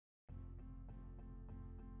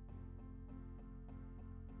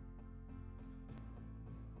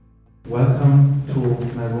Welcome to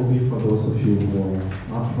Nairobi for those of you who are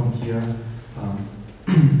not from here.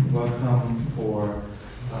 Welcome for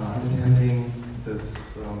attending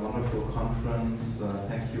this wonderful conference.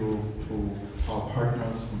 Thank you to our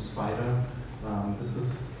partners from SPIDER. This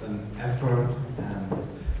is an effort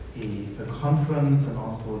and a conference and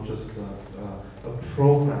also just a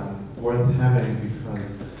program worth having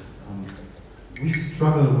because we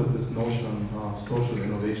struggle with this notion of social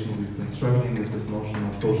innovation. We've been struggling with this notion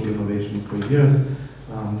of social innovation for years.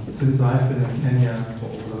 Since I've been in Kenya for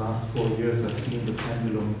over the last 4 years, I've seen the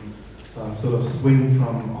pendulum sort of swing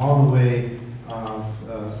from all the way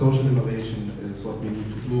of social innovation is what we need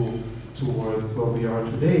to do towards where we are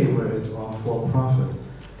today, where it's all for profit.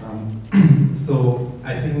 So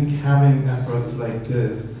I think having efforts like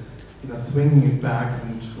this, swinging it back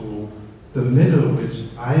into the middle, which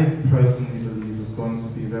I personally believe is going to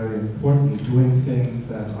be very important, doing things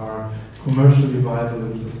that are commercially viable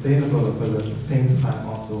and sustainable, but at the same time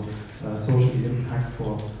also socially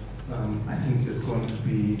impactful, I think is going to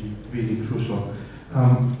be really crucial.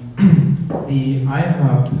 The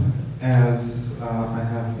iHub, as I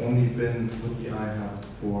have only been with the iHub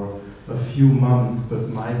for a few months, but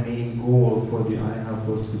my main goal for the iHub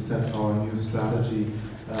was to set our new strategy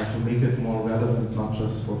to make it more relevant, not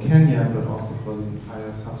just for Kenya, but also for the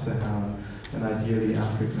entire sub-Saharan and ideally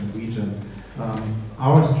African region.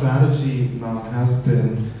 Our strategy now has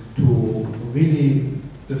been to really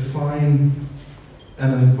define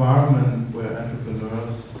an environment where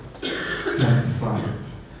entrepreneurs can thrive.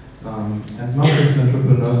 And not just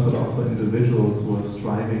entrepreneurs, but also individuals who are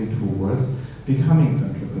striving towards becoming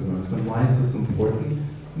entrepreneurs. And why is this important?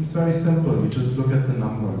 It's very simple. You just look at the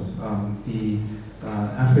numbers.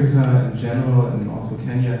 Africa in general, and also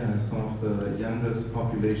Kenya, has some of the youngest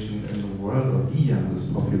population in the world, or the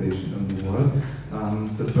youngest population in the world.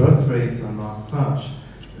 The birth rates are not such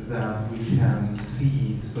that we can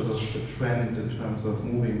see sort of the trend in terms of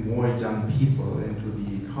moving more young people into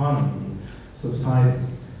the economy subsiding.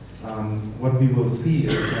 What we will see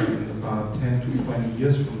is that in about 10 to 20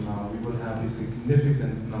 years from now, we will have a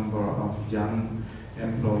significant number of young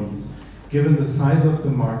employees. Given the size of the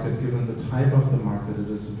market, given the type of the market, it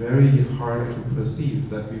is very hard to perceive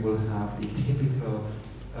that we will have a typical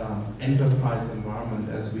enterprise environment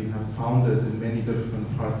as we have found it in many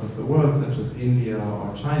different parts of the world, such as India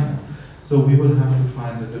or China. So we will have to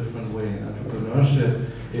find a different way. And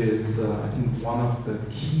entrepreneurship is, I think, one of the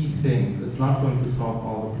key things. It's not going to solve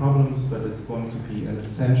all the problems, but it's going to be an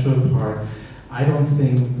essential part. I don't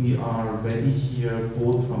think we are ready here,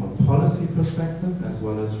 both from a policy perspective as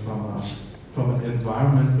well as from an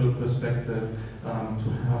environmental perspective, to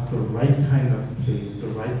have the right kind of place, the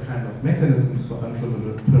right kind of mechanisms for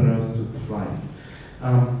entrepreneurs to thrive.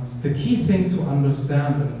 The key thing to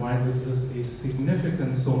understand and why this is a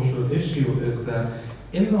significant social issue is that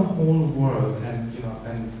in the whole world,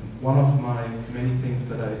 and one of my many things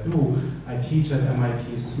that I do, I teach at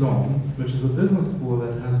MIT Sloan, which is a business school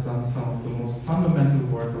that has done some of the most fundamental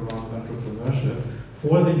work around entrepreneurship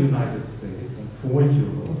for the United States and for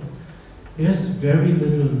Europe. There's very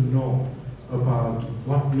little known about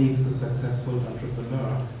what makes a successful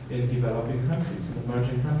entrepreneur in developing countries, in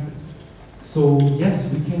emerging countries. So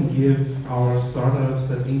yes, we can give our startups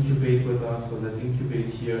that incubate with us or that incubate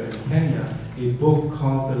here in Kenya a book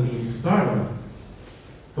called The Lean Startup.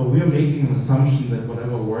 But we're making an assumption that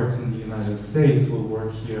whatever works in the United States will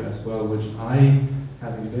work here as well, which I,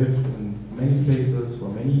 having lived in many places for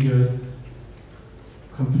many years,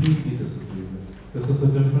 completely disagree with. This is a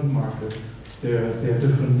different market. There are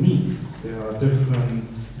different needs. There are different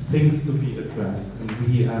things to be addressed. And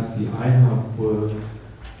we, as the iHub, will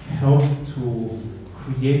help to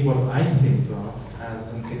create what I think of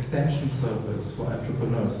as an extension service for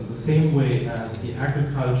entrepreneurs, in the same way as the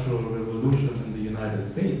agricultural revolution in the United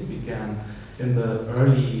States began in the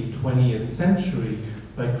early 20th century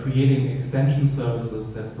by creating extension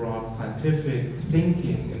services that brought scientific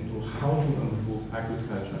thinking into how to improve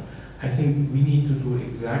agriculture. I think we need to do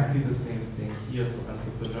exactly the same thing here for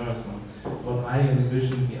entrepreneurs. And what I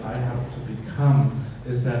envision the iHub to become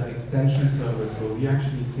is that extension service where we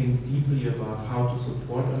actually think deeply about how to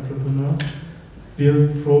support entrepreneurs,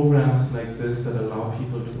 build programs like this that allow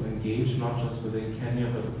people to engage, not just within Kenya,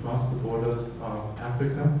 but across the borders of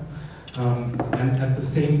Africa. And at the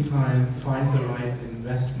same time, find the right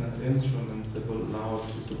investment instruments that will allow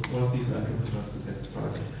us to support these entrepreneurs to get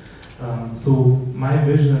started. So my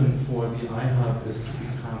vision for the iHub is to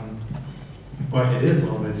become, or it is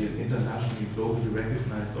already an internationally, globally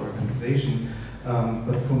recognized organization.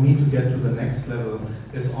 But for me to get to the next level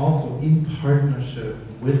is also in partnership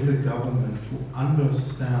with the government to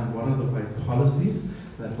understand what are the right policies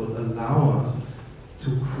that will allow us to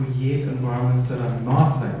create environments that are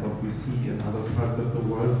not like what we see in other parts of the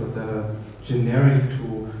world, but that are generic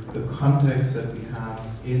to the context that we have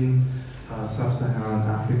in sub-Saharan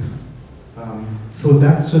Africa. So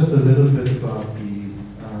that's just a little bit about the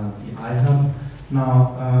iHub.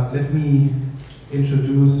 Now, let me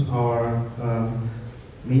introduce our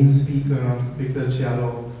main speaker,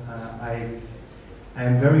 Bhattacharya. I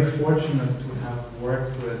am very fortunate to have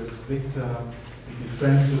worked with Victor, to be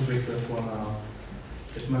friends with Victor for now.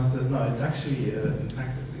 It must have, no, it's actually, in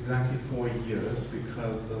fact, it's exactly 4 years,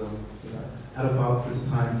 because at about this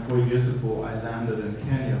time, 4 years ago, I landed in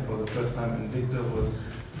Kenya for the first time, and Victor was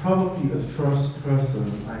probably the first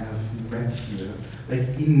person I have met here.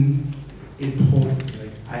 Like in total,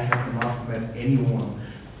 like I have not met anyone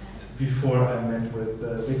before I met with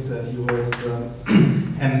Victor. He was,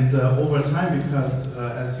 and over time, because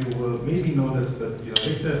as you will maybe notice, that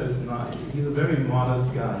Victor is not, he's a very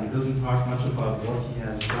modest guy. He doesn't talk much about what he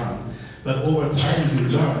has done. But over time you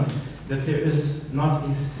learn that there is not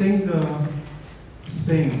a single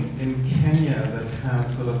thing in Kenya that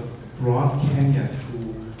has sort of brought Kenya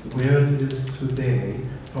to where it is today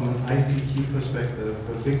from an ICT perspective,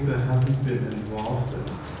 but Victor hasn't been involved in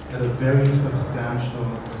at a very substantial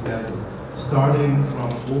level, starting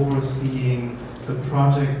from overseeing the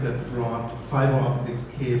project that brought fiber optics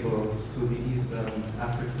cables to the Eastern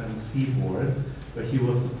African seaboard, where he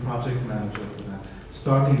was the project manager for that.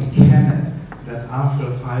 Starting Kenneth, that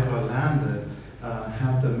after fiber landed,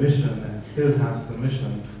 had the mission, and still has the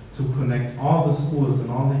mission, to connect all the schools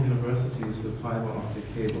and all the universities with fiber optic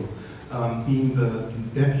cable. Being the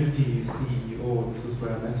deputy CEO, this is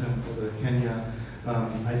where I met him, for the Kenya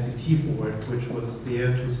ICT board, which was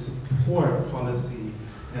there to support policy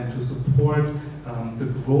and to support the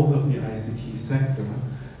growth of the ICT sector,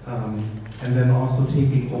 and then also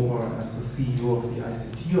taking over as the CEO of the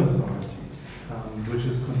ICT authority, which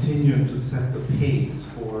is continuing to set the pace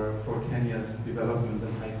for Kenya's development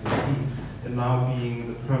in ICT, and now being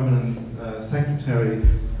the permanent secretary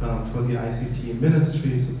for the ICT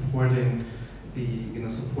ministry, supporting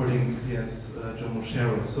supporting CS Jomo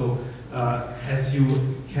Shero. So as you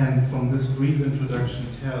can from this brief introduction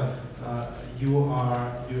tell,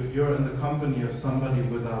 you're in the company of somebody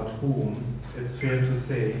without whom it's fair to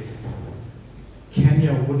say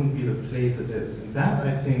Kenya wouldn't be the place it is. And that,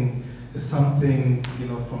 I think, is something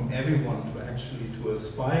from everyone to actually to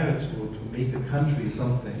aspire to make a country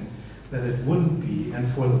something that it wouldn't be, and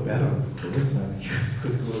for the better, of course. I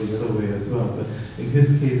could go the other way as well, but in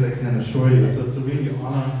his case, I can assure you. So it's a really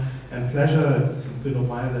honor and pleasure. It's been a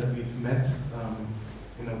while that we've met.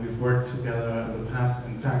 We've worked together in the past.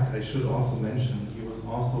 In fact, I should also mention, he was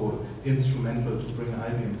also instrumental to bring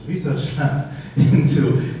IBM's research lab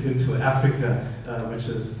into Africa, which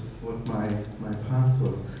is what my past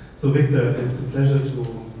was. So Victor, it's a pleasure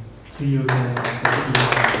to see you again.